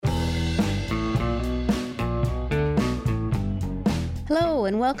Hello,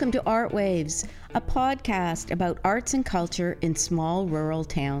 and welcome to Art Waves, a podcast about arts and culture in small rural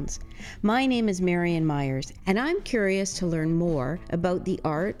towns. My name is Marian Myers, and I'm curious to learn more about the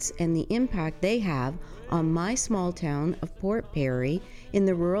arts and the impact they have on my small town of Port Perry in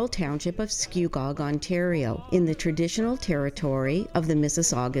the rural township of Scugog, Ontario, in the traditional territory of the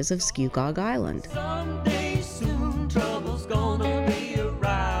Mississaugas of Scugog Island. Someday soon, trouble's gonna be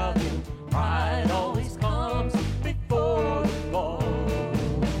arriving. Pride always comes before the fall.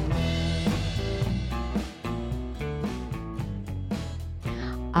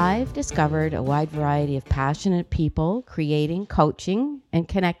 I've discovered a wide variety of passionate people creating, coaching, and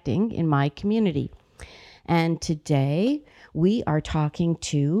connecting in my community. And today we are talking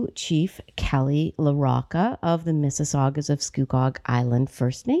to Chief Kelly LaRocca of the Mississaugas of Scugog Island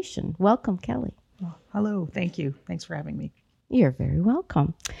First Nation. Welcome, Kelly. Oh, hello. Thank you. Thanks for having me. You're very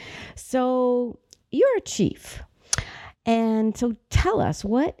welcome. So you're a chief. And so tell us,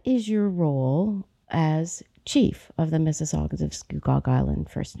 what is your role as chief of the Mississaugas of Scugog Island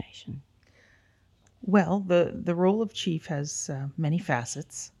First Nation? Well, the role of chief has many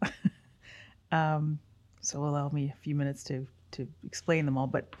facets. So allow me a few minutes to explain them all.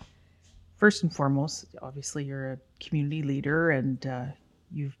 But first and foremost, obviously, you're a community leader, and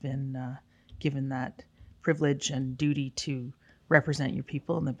you've been given that privilege and duty to represent your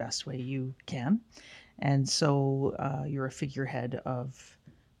people in the best way you can. And so you're a figurehead of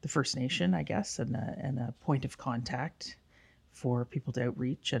the First Nation, I guess, and a point of contact for people to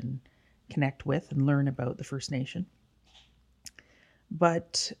outreach and connect with and learn about the First Nation.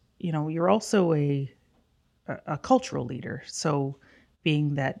 But, you know, you're also a cultural leader. So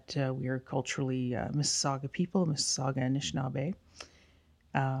being that we are culturally Mississauga people, Mississauga Anishinaabe,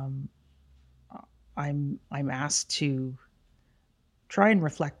 I'm asked to try and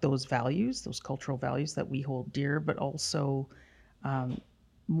reflect those values, those cultural values that we hold dear, but also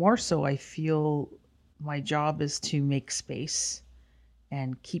more so I feel my job is to make space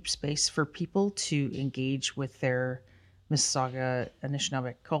and keep space for people to engage with their Mississauga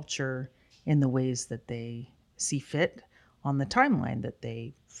Anishinaabe culture in the ways that they see fit on the timeline that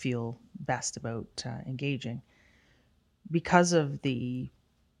they feel best about engaging. Because of the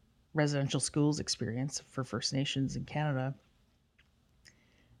residential schools experience for First Nations in Canada,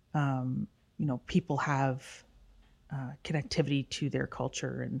 people have connectivity to their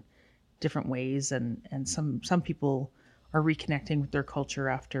culture in different ways, and some people are reconnecting with their culture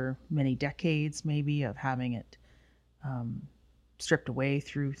after many decades, maybe, of having it stripped away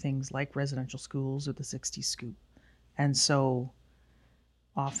through things like residential schools or the 60s scoop. And so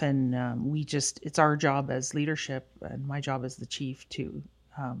often it's our job as leadership and my job as the chief to,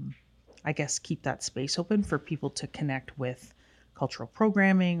 keep that space open for people to connect with cultural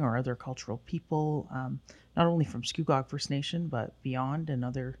programming or other cultural people, not only from Scugog First Nation, but beyond, and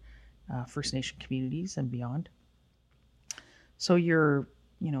other First Nation communities and beyond. So you're,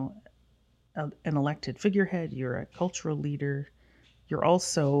 an elected figurehead, you're a cultural leader, you're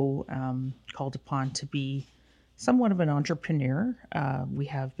also called upon to be somewhat of an entrepreneur. We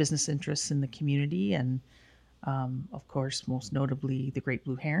have business interests in the community, and of course, most notably, the Great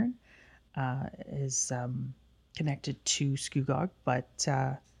Blue Heron is connected to Scugog, but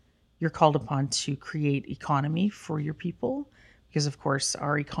you're called upon to create economy for your people, because of course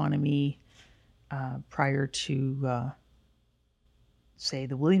our economy prior to say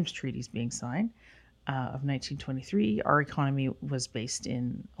the Williams Treaties being signed of 1923, our economy was based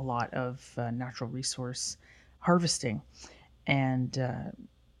in a lot of natural resource harvesting and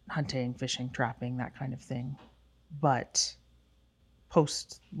hunting, fishing, trapping, that kind of thing. But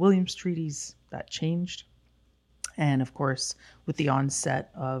post Williams Treaties, that changed. And of course, with the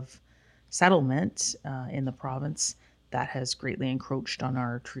onset of settlement in the province, that has greatly encroached on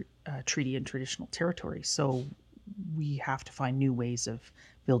our treaty and traditional territory. So we have to find new ways of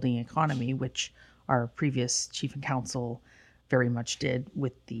building economy, which our previous chief and council very much did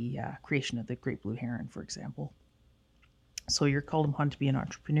with the creation of the Great Blue Heron, for example. So you're called upon to be an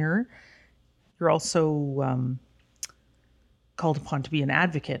entrepreneur. You're also called upon to be an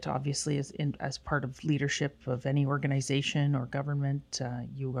advocate, obviously, as part of leadership of any organization or government.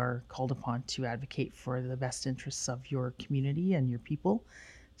 You are called upon to advocate for the best interests of your community and your people.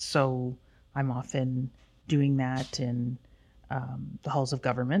 So I'm often doing that in the halls of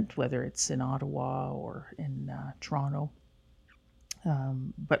government, whether it's in Ottawa or in Toronto,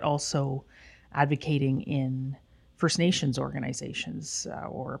 but also advocating in First Nations organizations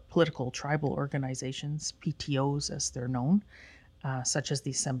or political tribal organizations, PTOs as they're known, such as the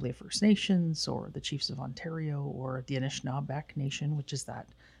Assembly of First Nations or the Chiefs of Ontario or the Anishinaabe Nation, which is that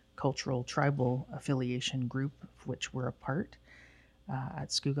cultural tribal affiliation group of which we're a part. at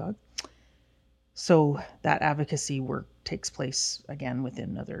Scugog. So that advocacy work takes place again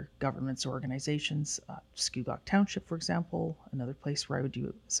within other governments or organizations. Scugog Township, for example, another place where I would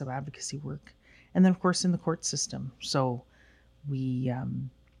do some advocacy work, and then of course in the court system. So we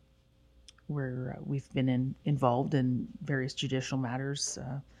we've been involved in various judicial matters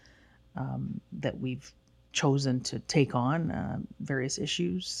that we've chosen to take on various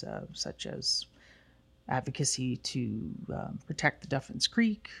issues such as advocacy to protect the Duffins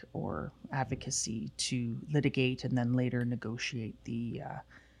Creek, or advocacy to litigate and then later negotiate the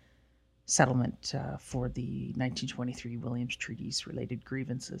settlement for the 1923 Williams Treaties related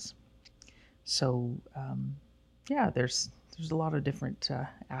grievances. So yeah, there's a lot of different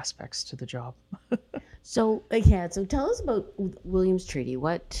aspects to the job. So so tell us about Williams Treaty.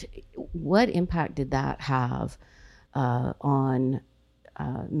 What impact did that have on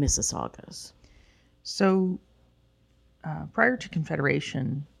Mississaugas? So prior to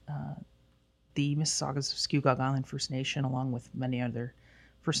Confederation, the Mississaugas of Scugog Island First Nation, along with many other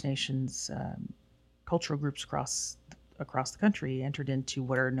First Nations cultural groups across the country, entered into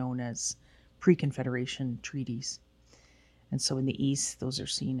what are known as pre-Confederation treaties. And so in the East, those are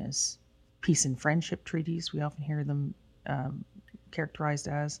seen as peace and friendship treaties. We often hear them characterized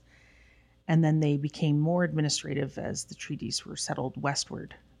as. And then they became more administrative as the treaties were settled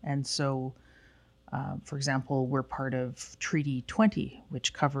westward. And so, for example, we're part of Treaty 20,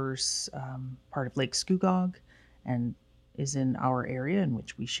 which covers part of Lake Scugog and is in our area in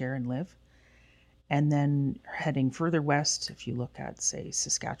which we share and live. And then heading further west, if you look at, say,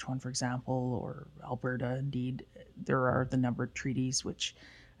 Saskatchewan, for example, or Alberta, indeed, there are the numbered treaties, which,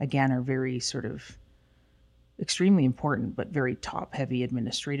 again, are very sort of extremely important, but very top-heavy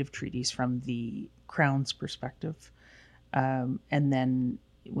administrative treaties from the Crown's perspective. And then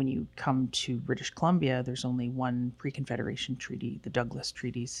when you come to British Columbia, there's only one pre-Confederation treaty, the Douglas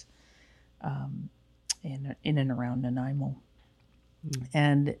Treaties, in and around Nanaimo.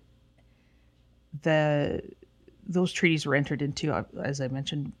 And those treaties were entered into, as I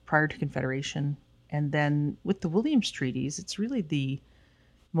mentioned, prior to Confederation. And then with the Williams Treaties, it's really the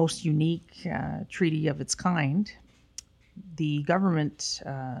most unique treaty of its kind. The government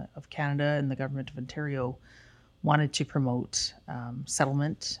of Canada and the government of Ontario wanted to promote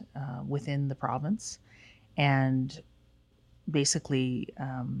settlement within the province. And basically,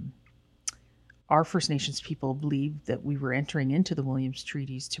 our First Nations people believed that we were entering into the Williams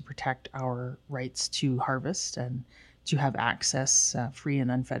Treaties to protect our rights to harvest and to have access, free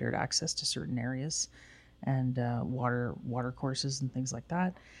and unfettered access to certain areas and water courses and things like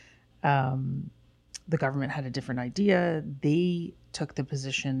that. The government had a different idea. They took the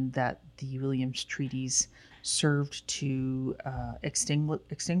position that the Williams Treaties served to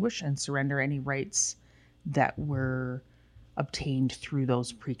extinguish and surrender any rights that were obtained through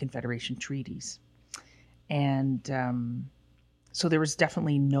those pre-Confederation treaties. And so there was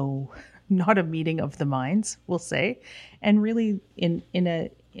definitely not a meeting of the minds, we'll say. And really, in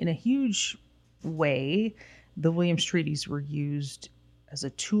a huge way, the Williams Treaties were used as a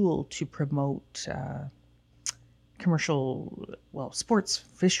tool to promote commercial, sports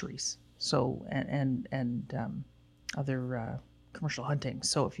fisheries. So and other commercial hunting.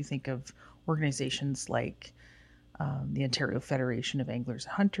 So if you think of organizations like the Ontario Federation of Anglers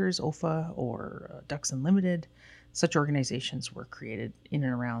and Hunters, OFA, or Ducks Unlimited, such organizations were created in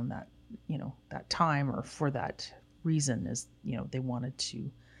and around that, that time, or for that reason, as they wanted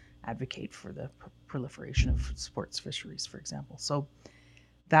to advocate for the proliferation of sports fisheries, for example. So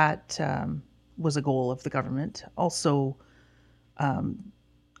that was a goal of the government. Also,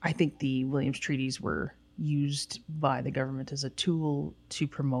 I think the Williams Treaties were used by the government as a tool to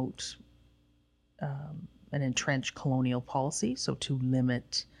promote an entrenched colonial policy, so to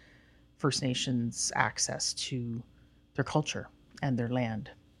limit First Nations access to their culture and their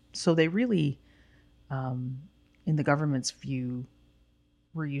land. So they really, in the government's view,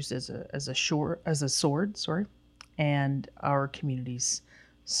 were used as a sword, and our communities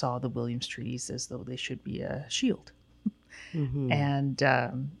saw the Williams Treaties as though they should be a shield. Mm-hmm. And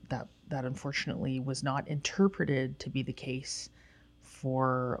that unfortunately was not interpreted to be the case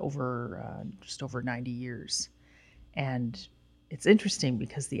for just over 90 years. And it's interesting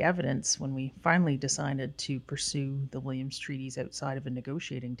because the evidence, when we finally decided to pursue the Williams Treaties outside of a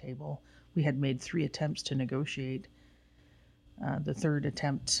negotiating table, we had made 3 attempts to negotiate. The third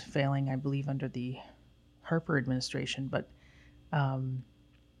attempt failing, I believe, under the Harper administration. But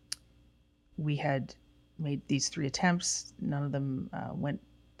we had made these 3 attempts. None of them went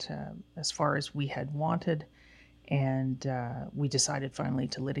as far as we had wanted. And we decided finally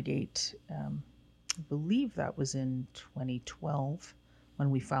to litigate. I believe that was in 2012. when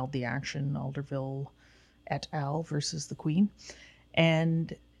we filed the action, Alderville et al. Versus the Queen.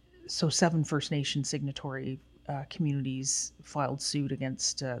 And so 7 First Nation signatory communities filed suit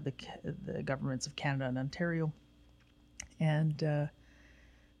against the governments of Canada and Ontario. And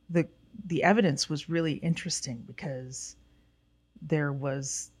the evidence was really interesting because there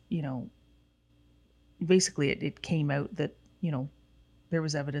was, basically it came out that, there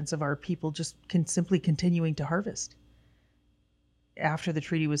was evidence of our people just simply continuing to harvest. After the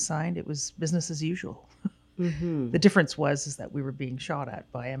treaty was signed, it was business as usual. The difference is that we were being shot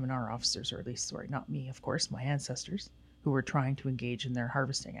at by M&R officers, or at least, not me, of course, my ancestors, who were trying to engage in their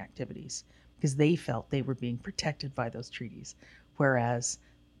harvesting activities because they felt they were being protected by those treaties. Whereas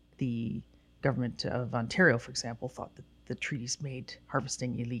the government of Ontario, for example, thought that the treaties made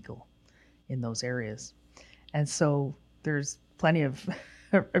harvesting illegal in those areas. And so there's plenty of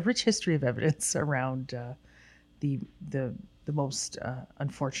a rich history of evidence around the most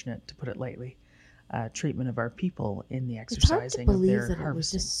unfortunate, to put it lightly, treatment of our people in the exercising of their harvesting. It's hard to believe that it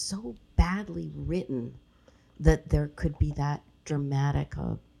was just so badly written that there could be that dramatic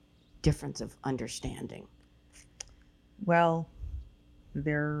difference of understanding. Well,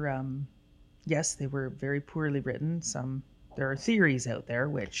 yes, they were very poorly written. There are theories out there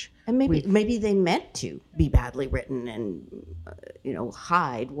which, and maybe they meant to be badly written and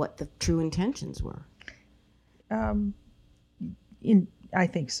hide what the true intentions were. I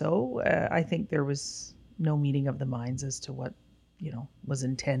think so. I think there was no meeting of the minds as to what was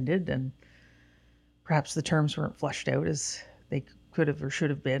intended, and perhaps the terms weren't fleshed out as they could have or should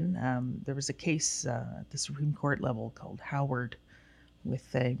have been. There was a case at the Supreme Court level called Howard,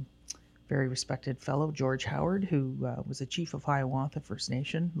 with a very respected fellow, George Howard, who was a chief of Hiawatha First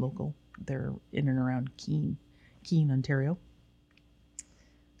Nation, local there in and around Keene, Ontario.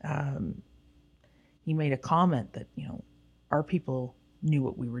 He made a comment that, our people knew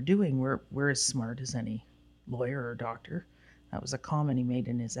what we were doing. We're as smart as any lawyer or doctor. That was a comment he made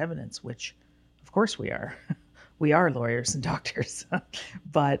in his evidence, which, of course, we are. We are lawyers and doctors.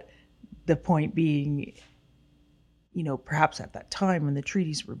 But the point being, perhaps at that time when the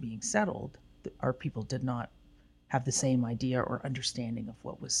treaties were being settled, our people did not have the same idea or understanding of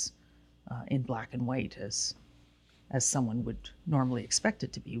what was in black and white as someone would normally expect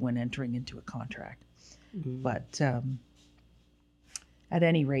it to be when entering into a contract. Mm-hmm. But at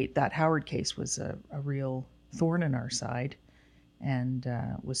any rate, that Howard case was a real thorn in our side, and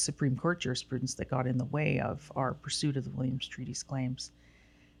was Supreme Court jurisprudence that got in the way of our pursuit of the Williams Treaty's claims.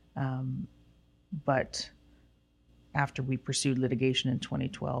 But after we pursued litigation in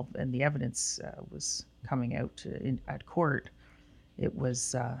 2012 and the evidence was coming out at court, it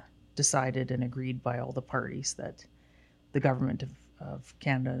was decided and agreed by all the parties that the government of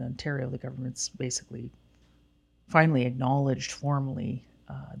Canada and Ontario, the governments basically finally acknowledged formally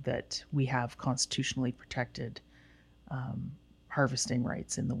that we have constitutionally protected harvesting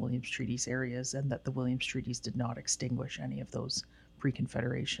rights in the Williams Treaties areas, and that the Williams Treaties did not extinguish any of those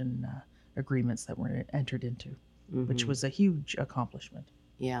pre-Confederation agreements that were entered into, which was a huge accomplishment.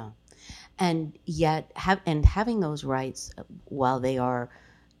 Yeah. And yet, having those rights, while they are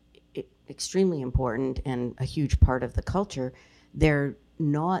extremely important and a huge part of the culture,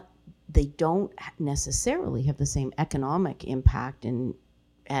 they don't necessarily have the same economic impact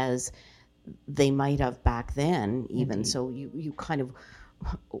as they might have back then, even. Indeed. So you kind of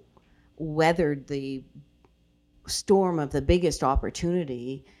weathered the storm of the biggest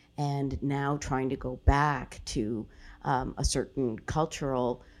opportunity, and now trying to go back to a certain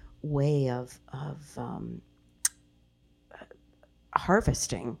cultural way of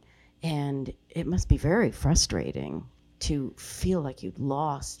harvesting. And it must be very frustrating to feel like you'd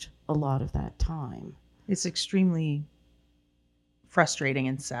lost a lot of that time. It's extremely frustrating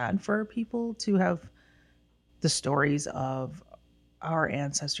and sad for our people to have the stories of our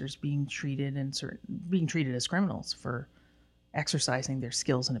ancestors being treated as criminals for exercising their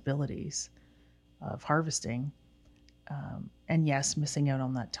skills and abilities of harvesting, and yes, missing out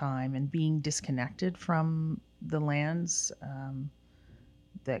on that time and being disconnected from the lands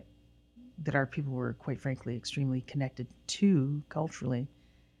that our people were, quite frankly, extremely connected to culturally.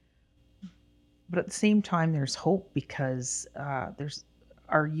 But at the same time, there's hope, because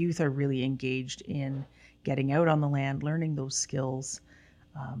our youth are really engaged in getting out on the land, learning those skills.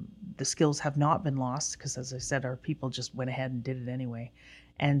 The skills have not been lost because, as I said, our people just went ahead and did it anyway.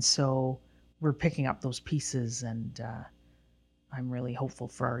 And so we're picking up those pieces, and I'm really hopeful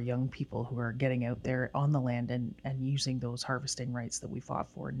for our young people who are getting out there on the land and using those harvesting rights that we fought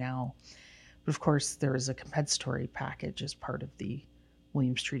for now. But of course, there is a compensatory package as part of the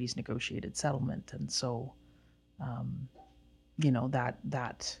Williams Treaty's negotiated settlement. And so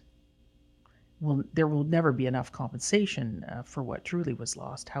that there will never be enough compensation for what truly was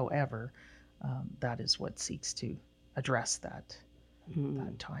lost. However, that is what seeks to address that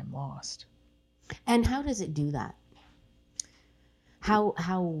time lost. And how does it do that?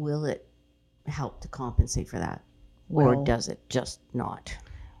 How will it help to compensate for that? Or Well, does it just not?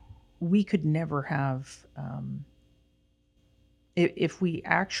 we could never have, if we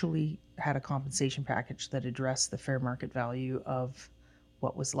actually had a compensation package that addressed the fair market value of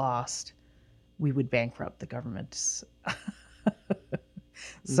what was lost, we would bankrupt the government.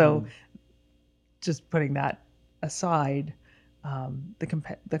 So, just putting that aside,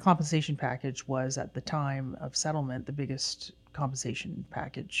 the compensation package was at the time of settlement the biggest compensation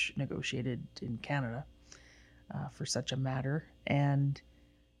package negotiated in Canada for such a matter, and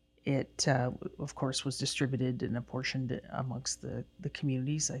it, of course, was distributed and apportioned amongst the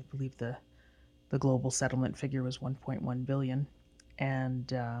communities. I believe the global settlement figure was 1.1 billion,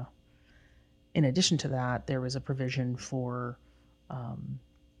 and in addition to that, there was a provision for um,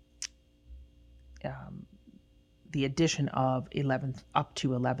 um, the addition of up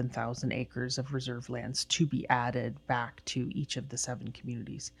to 11,000 acres of reserve lands to be added back to each of the 7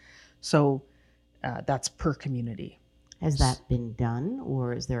 communities. So that's per community. Has that been done,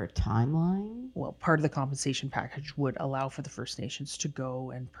 or is there a timeline? Well, part of the compensation package would allow for the First Nations to go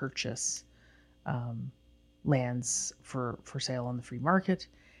and purchase lands for sale on the free market,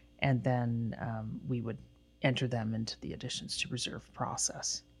 and then we would enter them into the additions to reserve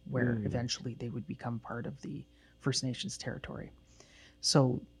process, where eventually they would become part of the First Nations territory.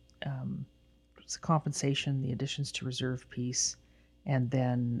 So it's a compensation, the additions to reserve piece, and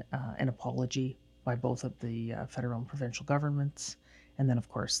then an apology by both of the federal and provincial governments, and then of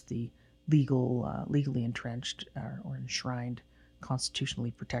course the legally entrenched or enshrined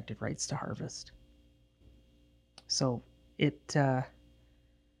constitutionally protected rights to harvest. So it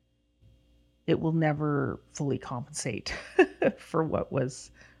will never fully compensate for what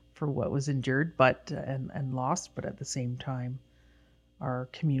was endured, but and lost. But at the same time, our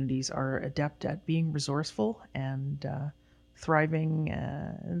communities are adept at being resourceful and thriving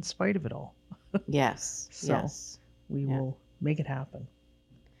in spite of it all. Yes. So yes. we will make it happen.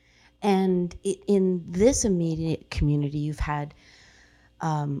 And in this immediate community, you've had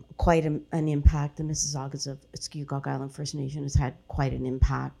quite an impact. The Mississaugas of Scugogue Island First Nation has had quite an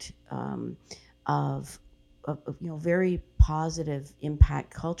impact of very positive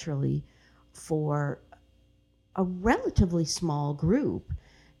impact culturally for a relatively small group,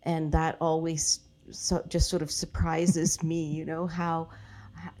 and that always just sort of surprises me.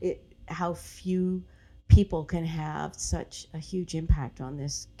 How few people can have such a huge impact on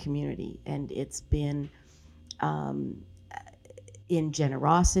this community, and it's been in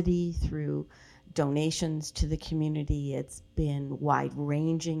generosity through donations to the community. It's been wide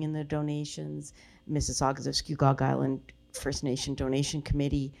ranging in the donations. Mississaugas of Scugogue Island First Nation Donation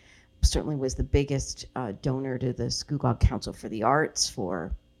Committee certainly was the biggest donor to the Scugogue Council for the Arts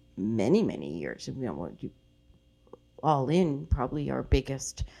for many, many years. All in, probably our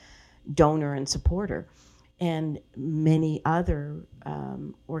biggest donor and supporter. And many other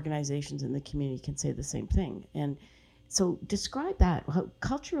organizations in the community can say the same thing. And so describe that.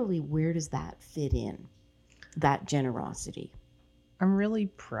 Culturally, where does that fit in, that generosity? I'm really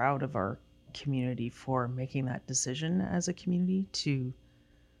proud of our community for making that decision as a community to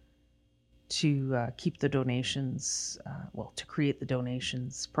keep the donations, to create the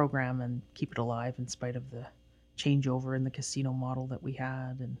donations program and keep it alive in spite of the changeover in the casino model that we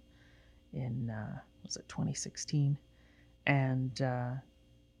had in was it 2016, and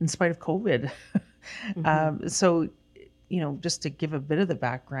in spite of COVID. So, just to give a bit of the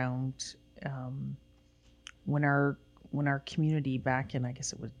background, when our community back in, I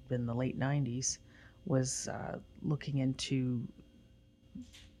guess it would have been the late 90s, was looking into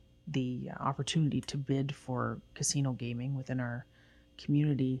the opportunity to bid for casino gaming within our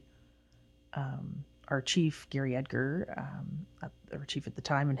community, our chief, Gary Edgar, our chief at the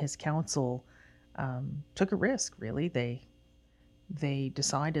time, and his council took a risk. Really, they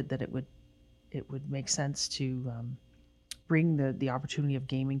decided that it would make sense to bring the opportunity of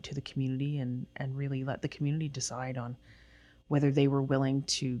gaming to the community and really let the community decide on whether they were willing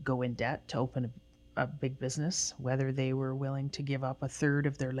to go in debt to open a big business, whether they were willing to give up a third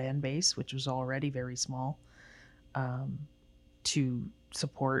of their land base, which was already very small, to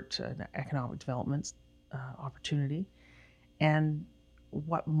support an economic development opportunity, and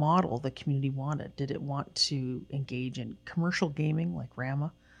what model the community wanted. Did it want to engage in commercial gaming like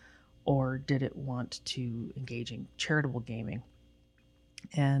Rama, or did it want to engage in charitable gaming?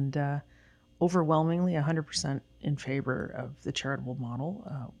 And overwhelmingly 100% in favor of the charitable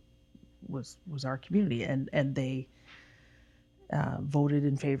model was our community, and they voted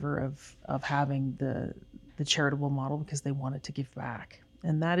in favor of having the charitable model because they wanted to give back,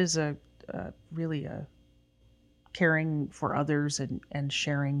 and that is a really a caring for others and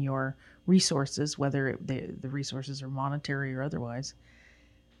sharing your resources, whether the resources are monetary or otherwise.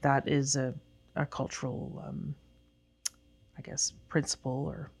 That is a cultural, I guess, principle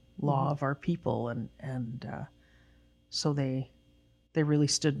or law of our people, and so they really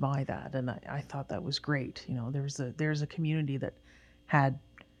stood by that, and I thought that was great. You know, there's a community that had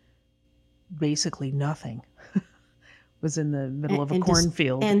basically nothing, was in the middle of a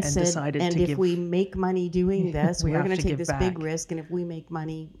cornfield, and said, decided and to if give. we make money doing this, We we're have going to to take give this big back. risk, and if we make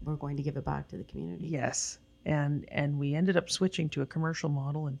money, we're going to give it back to the community. Yes, and we ended up switching to a commercial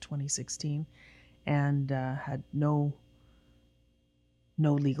model in 2016, and had no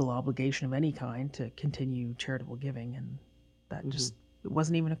legal obligation of any kind to continue charitable giving, and that just, it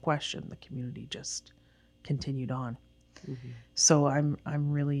wasn't even a question. The community just continued on. So I'm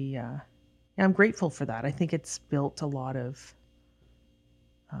really I'm grateful for that. I think it's built a lot of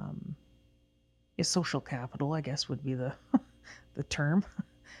social capital, I guess would be the the term.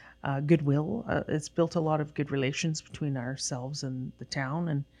 Goodwill. It's built a lot of good relations between ourselves and the town,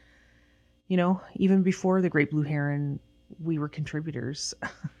 and even before the Great Blue Heron, we were contributors,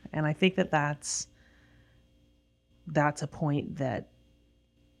 and I think that's a point that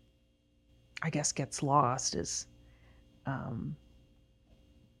I guess gets lost. Is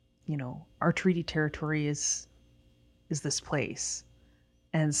our treaty territory is this place,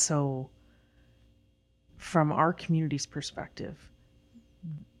 and so from our community's perspective,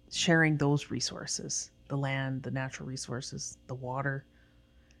 sharing those resources, the land, the natural resources, the water,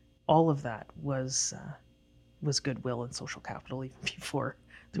 all of that was goodwill and social capital even before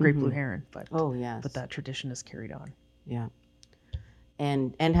the Great Blue Heron. But Oh, yes. but that tradition is carried on. Yeah.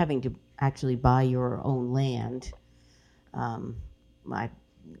 And having to actually buy your own land,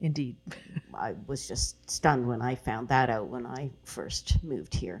 Indeed. I was just stunned when I found that out when I first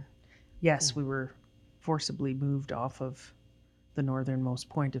moved here. Yes, we were forcibly moved off of the northernmost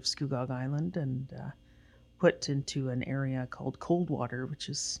point of Scugog Island and put into an area called Coldwater, which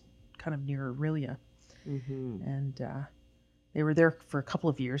is kind of near Aurelia. And they were there for a couple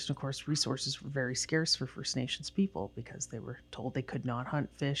of years, and of course resources were very scarce for First Nations people because they were told they could not hunt,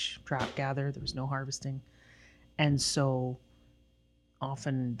 fish, trap, gather. There was no harvesting, and so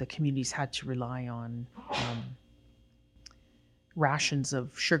often the communities had to rely on rations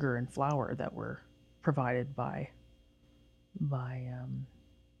of sugar and flour that were provided by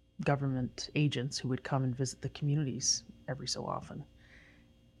government agents who would come and visit the communities every so often.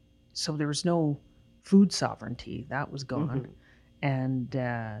 So there was no food sovereignty. That was gone. And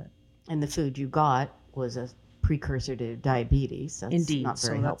the food you got was a precursor to diabetes. That's indeed, not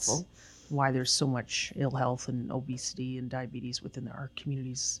very so helpful. That's why there's so much ill health and obesity and diabetes within our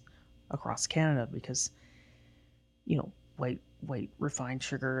communities across Canada, because white refined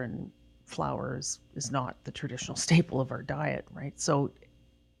sugar and flour is not the traditional staple of our diet, right? So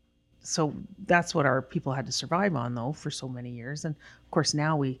that's what our people had to survive on, though, for so many years. And of course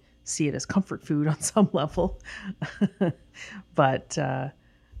now we see it as comfort food on some level. But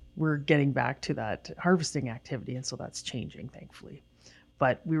we're getting back to that harvesting activity, and so that's changing, thankfully.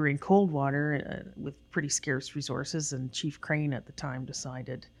 But we were in Coldwater with pretty scarce resources, and Chief Crane at the time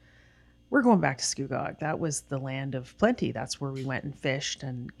decided, we're going back to Scugog. That was the land of plenty. That's where we went and fished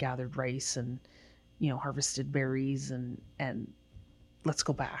and gathered rice and harvested berries, and let's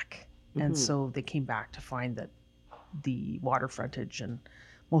go back. And so they came back to find that the water frontage and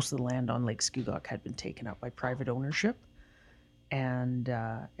most of the land on Lake Scugog had been taken up by private ownership, and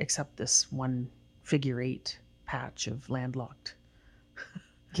except this one figure 8 patch of landlocked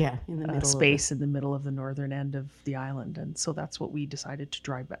In the middle space in the middle of the northern end of the island. And so that's what we decided to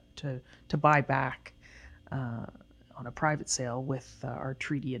drive back to buy back on a private sale with our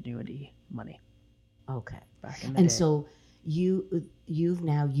treaty annuity money. Okay. Back in the And day. so you've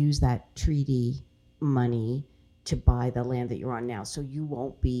now used that treaty money to buy the land that you're on now. So you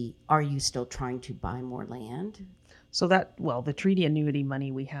won't be, are you still trying to buy more land? So the treaty annuity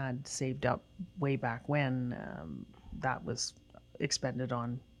money we had saved up way back when, that was expended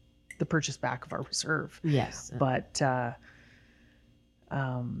on the purchase back of our reserve. Yes. But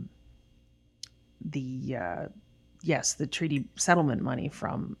the treaty settlement money,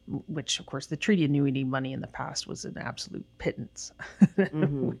 from which, of course, the treaty annuity money in the past was an absolute pittance.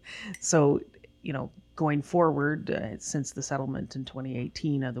 So, going forward, since the settlement in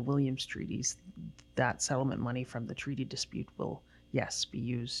 2018 of the Williams treaties, that settlement money from the treaty dispute will yes, be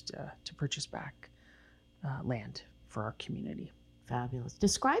used to purchase back land for our community. Fabulous.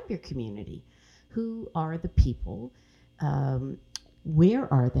 Describe your community. Who are the people?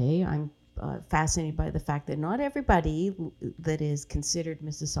 Where are they? I'm fascinated by the fact that not everybody that is considered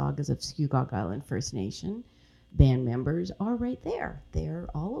Mississaugas of Scugog Island First Nation band members are right there. They're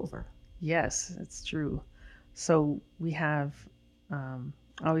all over. Yes, it's true. So we have, I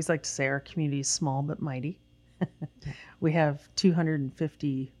always like to say our community is small but mighty. We have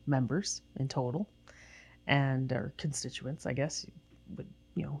 250 members in total, and our constituents, I guess, would,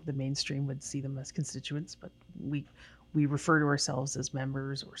 the mainstream would see them as constituents, but we refer to ourselves as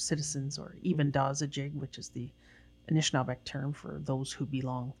members or citizens or even Dazajig, which is the Anishinaabe term for those who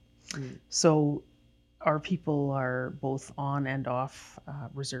belong. So our people are both on and off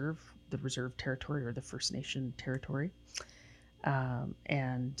the reserve territory or the First Nation territory.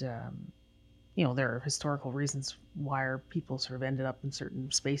 There are historical reasons why our people sort of ended up in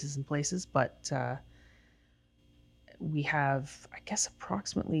certain spaces and places, but we have, I guess,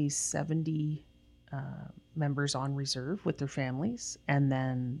 approximately 70 members on reserve with their families, and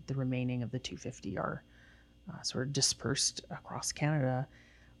then the remaining of the 250 are sort of dispersed across Canada,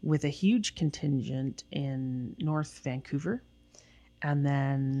 with a huge contingent in North Vancouver, and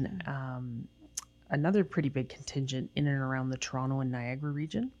then another pretty big contingent in and around the Toronto and Niagara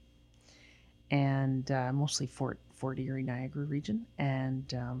region, and mostly Fort Erie, Niagara region.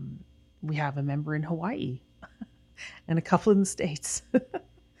 And we have a member in Hawaii and a couple in the States.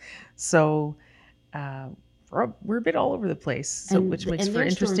 So we're a bit all over the place, so which makes for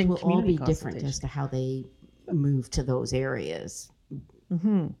interesting will community all be different as to how they move to those areas.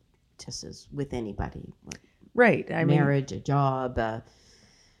 Mm-hmm. Just as with anybody, right? Marriage, a job,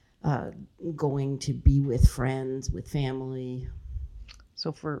 going to be with friends, with family.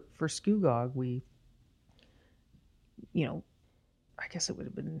 So for Scugog, we, I guess it would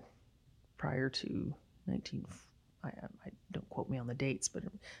have been prior to I don't quote me on the dates, but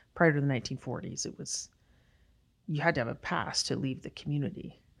prior to the 1940s, it was, you had to have a pass to leave the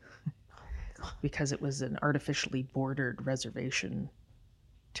community because it was an artificially bordered reservation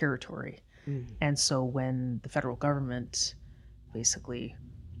territory. And so when the federal government basically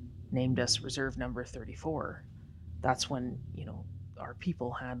named us Reserve Number 34, that's when, our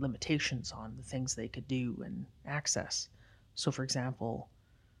people had limitations on the things they could do and access. So for example,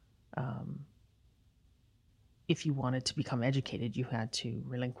 if you wanted to become educated, you had to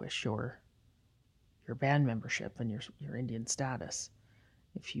relinquish your band membership and your Indian status.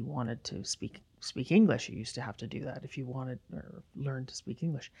 If you wanted to speak English, you used to have to do that. If you wanted or learn to speak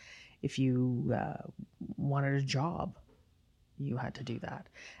English, if you wanted a job, you had to do that.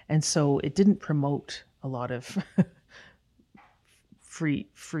 And so it didn't promote a lot of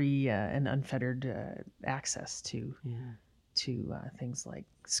free and unfettered access to things like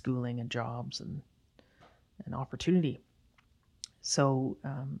schooling and jobs and opportunity. So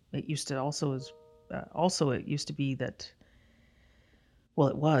it used to it used to be that, well,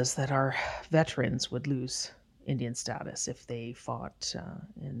 it was that our veterans would lose Indian status if they fought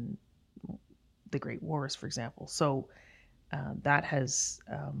in the Great Wars, for example. So that has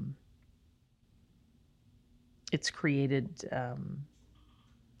it's created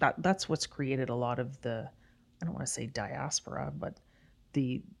that's what's created a lot of the, I don't want to say diaspora, but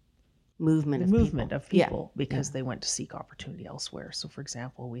the movement of people, because they went to seek opportunity elsewhere. So for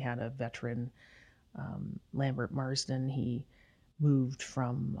example, we had a veteran, Lambert Marsden. He moved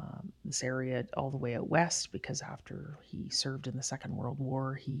from this area all the way out west because after he served in the Second World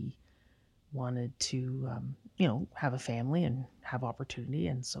War, he wanted to have a family and have opportunity,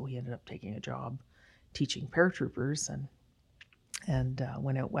 and so he ended up taking a job teaching paratroopers and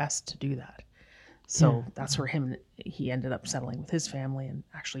went out west to do that. So that's where he ended up settling with his family and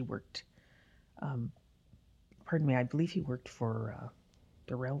actually worked, I believe he worked for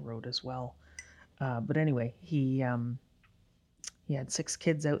the railroad as well. But anyway, he had 6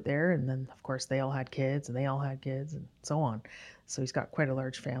 kids out there, and then of course they all had kids and they all had kids and so on. So he's got quite a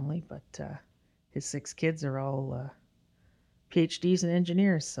large family, but his 6 kids are all PhDs and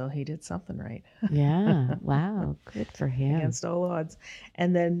engineers, so he did something right. Yeah, wow, good for him. Against all odds.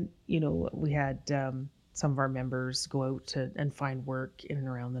 And then, we had some of our members go out and find work in and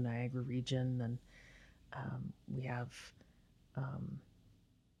around the Niagara region, and we have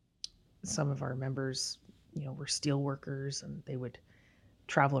some of our members, were steel workers, and they would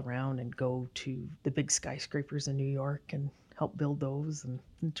travel around and go to the big skyscrapers in New York and help build those, and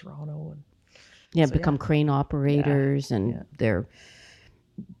in Toronto, and become crane operators, and they're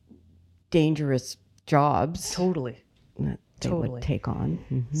dangerous jobs. Totally. they would Totally. take on.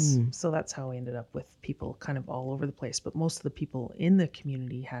 Hmm. So that's how we ended up with people kind of all over the place. But most of the people in the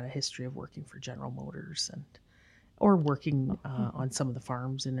community had a history of working for General Motors and or working on some of the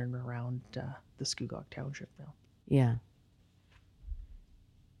farms in and around the Scugog Township now. Yeah.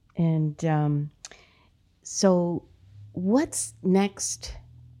 And so, what's next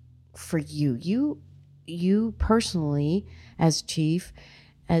for you? You personally, as chief,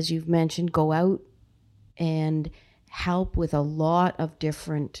 as you've mentioned, go out and help with a lot of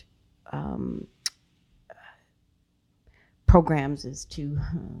different programs. Is too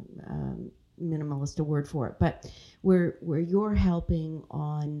minimalist a word for it, but where you're helping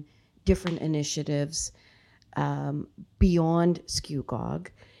on different initiatives beyond Scugog.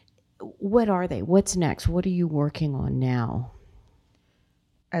 What are they? What's next? What are you working on now?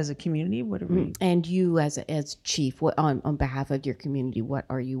 As a community, what are we? And you as chief, what on behalf of your community, what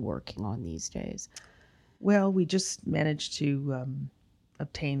are you working on these days? Well, we just managed to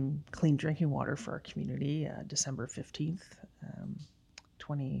obtain clean drinking water for our community December 15th,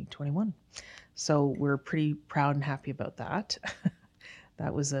 2021. So we're pretty proud and happy about that.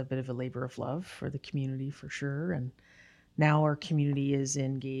 That was a bit of a labor of love for the community for sure. And now our community is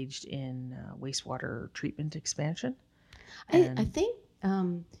engaged in wastewater treatment expansion. I think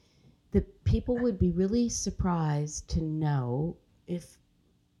the people would be really surprised to know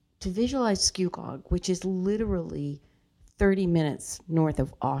to visualize Scugog, which is literally 30 minutes north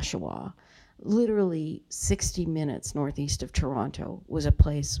of Oshawa, literally 60 minutes northeast of Toronto, was a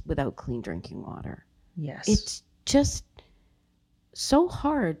place without clean drinking water. Yes. It's just so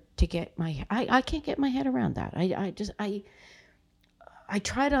hard to get I can't get my head around that. I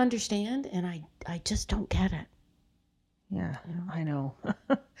try to understand, and I just don't get it. Yeah, I know.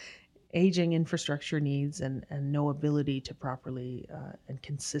 Aging infrastructure needs and no ability to properly and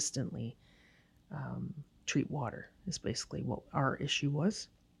consistently treat water is basically what our issue was.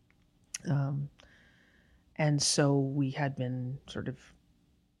 And so we had been sort of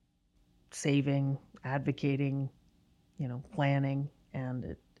saving, advocating, planning,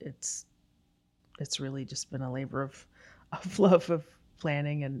 and it's really just been a labor of love of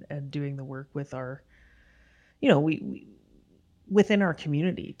planning and doing the work with our, we within our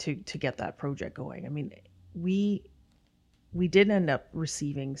community to get that project going. I mean, we did end up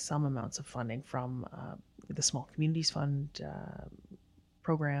receiving some amounts of funding from the Small Communities Fund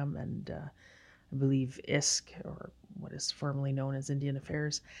program and I believe ISK, or what is formerly known as Indian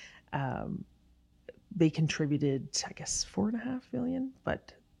Affairs. They contributed, I guess, $4.5 million,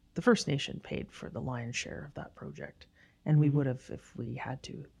 but the First Nation paid for the lion's share of that project. And we would have, if we had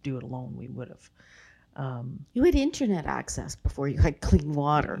to do it alone, we would have. You had internet access before you had clean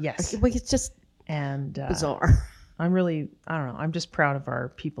water. Yes. Like, it's just bizarre. I'm just proud of our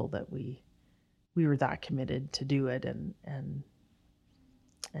people that we were that committed to do it. And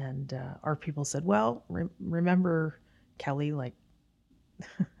our people said, well, remember, Kelly, like,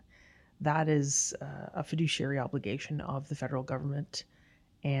 that is a fiduciary obligation of the federal government,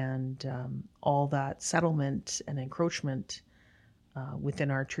 and all that settlement and encroachment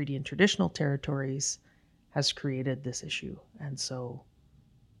within our treaty and traditional territories has created this issue. And so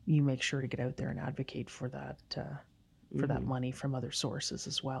you make sure to get out there and advocate for that that money from other sources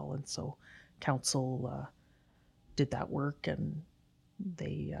as well. And so council did that work, and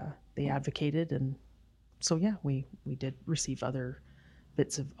they advocated, and so we did receive other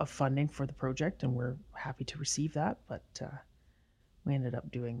bits of funding for the project, and we're happy to receive that, but we ended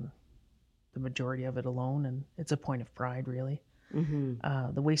up doing the majority of it alone, and it's a point of pride, really.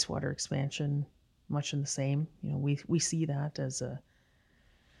 The wastewater expansion, much in the same. We see that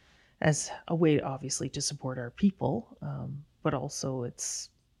as a way, obviously, to support our people, but also it's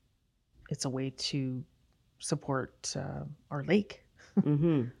a way to support our lake.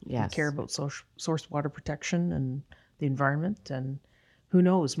 Yes. We care about source water protection and the environment, and who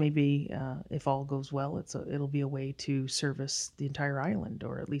knows, maybe if all goes well, it'll be a way to service the entire island,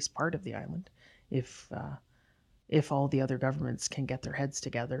 or at least part of the island, if all the other governments can get their heads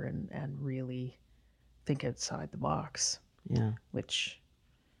together and really think outside the box. Yeah. Which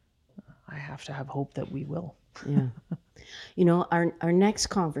I have to have hope that we will. Yeah. Our next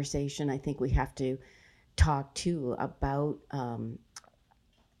conversation, I think we have to talk too about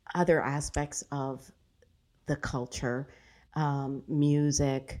other aspects of the culture,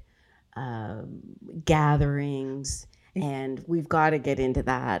 music, gatherings, and we've got to get into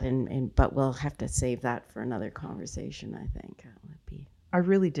that, but we'll have to save that for another conversation, I think. That would be. I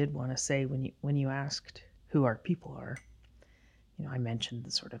really did want to say, when you asked who our people are, I mentioned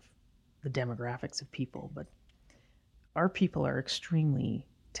the demographics of people, but our people are extremely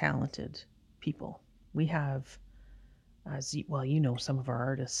talented people. We have well, you know, some of our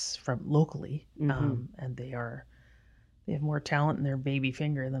artists from locally, and they have more talent in their baby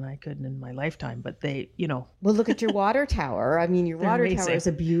finger than I could in my lifetime. But they, you know, Well, look at your water tower. I mean, your They're water tower amazing, is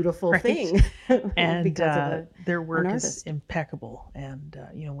a beautiful right? thing. And because of their work is artist. impeccable. And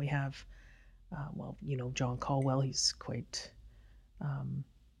you know, we have, well, you know, John Caldwell. He's quite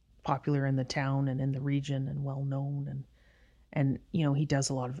popular in the town and in the region, and well known. And you know, he does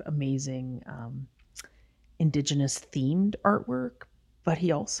a lot of amazing Indigenous themed artwork, but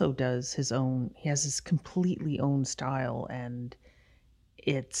he also does his own. He has his completely own style, and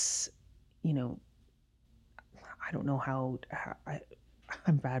it's, you know, I don't know how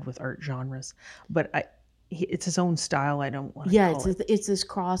I'm bad with art genres, but it's his own style. I don't want to call it. It's this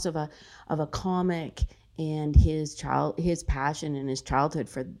cross of a comic and his passion and his childhood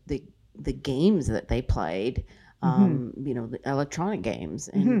for the games that they played. You know, the electronic games,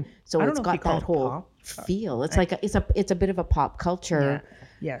 and so it's got that whole feel. It's like it's a bit of a pop culture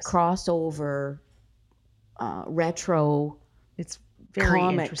crossover, retro. It's very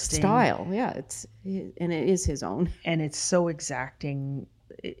comic interesting style. Yeah, and it is his own, and it's so exacting.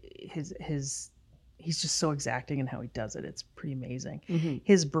 He's just so exacting in how he does it. It's pretty amazing.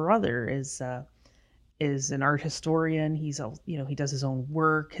 His brother is an art historian. He's, you know, he does his own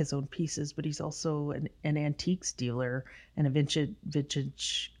work, his own pieces, but he's also an antiques dealer and a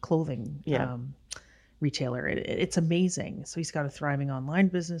vintage clothing retailer. It's amazing. So he's got a thriving online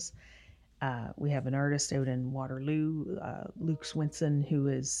business. We have an artist out in Waterloo, Luke Swinson, who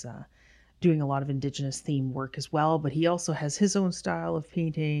is doing a lot of Indigenous themed work as well, but he also has his own style of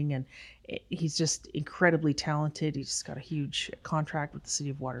painting, and he's just incredibly talented. He's just got a huge contract with the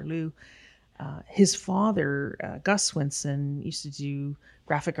city of Waterloo. His father, Gus Swinson, used to do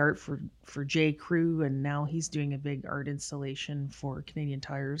graphic art for J. Crew, and now he's doing a big art installation for Canadian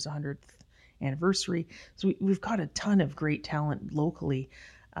Tire's 100th anniversary. So we've got a ton of great talent locally.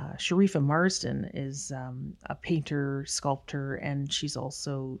 Sharifa Marsden is a painter, sculptor, and she's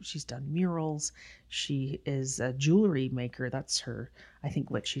done murals. She is a jewelry maker. That's her, I think,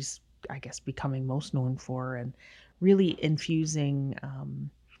 what she's, I guess, becoming most known for, and really infusing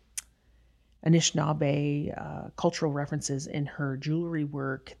Anishinaabe cultural references in her jewelry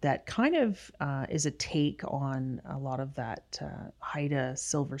work that kind of is a take on a lot of that Haida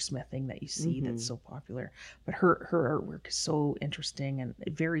silversmithing that you see that's so popular. But her artwork is so interesting and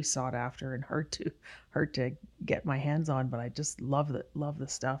very sought after and hard to get my hands on. But I just love the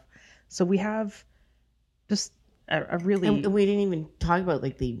stuff. So we have just a really, and we didn't even talk about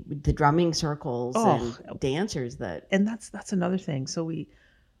like the drumming circles and dancers and that's another thing. So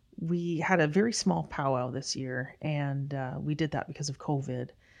we had a very small powwow this year, and we did that because of COVID.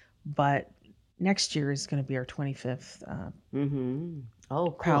 But next year is going to be our 25th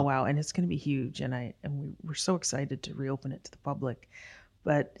powwow, and it's going to be huge. And we're so excited to reopen it to the public.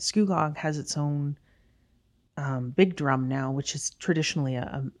 But Scugog has its own big drum now, which is traditionally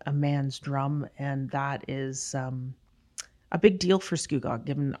a man's drum, and that is a big deal for Scugog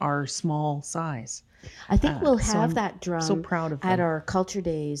given our small size. I think we'll have that drum so proud of at them. our Culture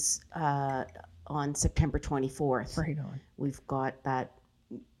Days on September 24th. Right on. We've got that,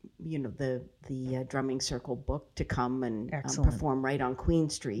 you know, the drumming circle book to come and perform right on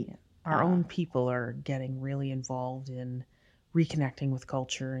Queen Street. Yeah. Our own people are getting really involved in reconnecting with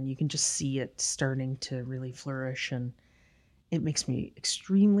culture, and you can just see it starting to really flourish, and it makes me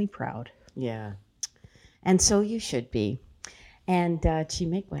extremely proud. Yeah. And so you should be. And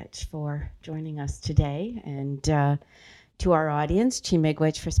Chi-miigwech for joining us today, and to our audience,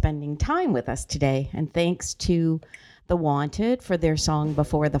 Chi-miigwech for spending time with us today. And thanks to The Wanted for their song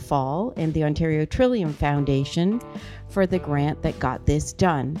Before the Fall, and the Ontario Trillium Foundation for the grant that got this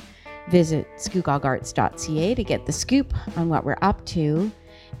done. Visit scugogarts.ca to get the scoop on what we're up to,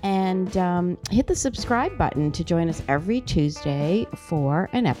 and hit the subscribe button to join us every Tuesday for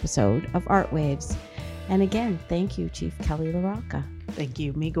an episode of Art Waves. And again, thank you, Chief Kelly LaRocca. Thank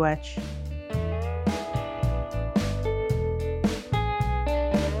you, miigwech.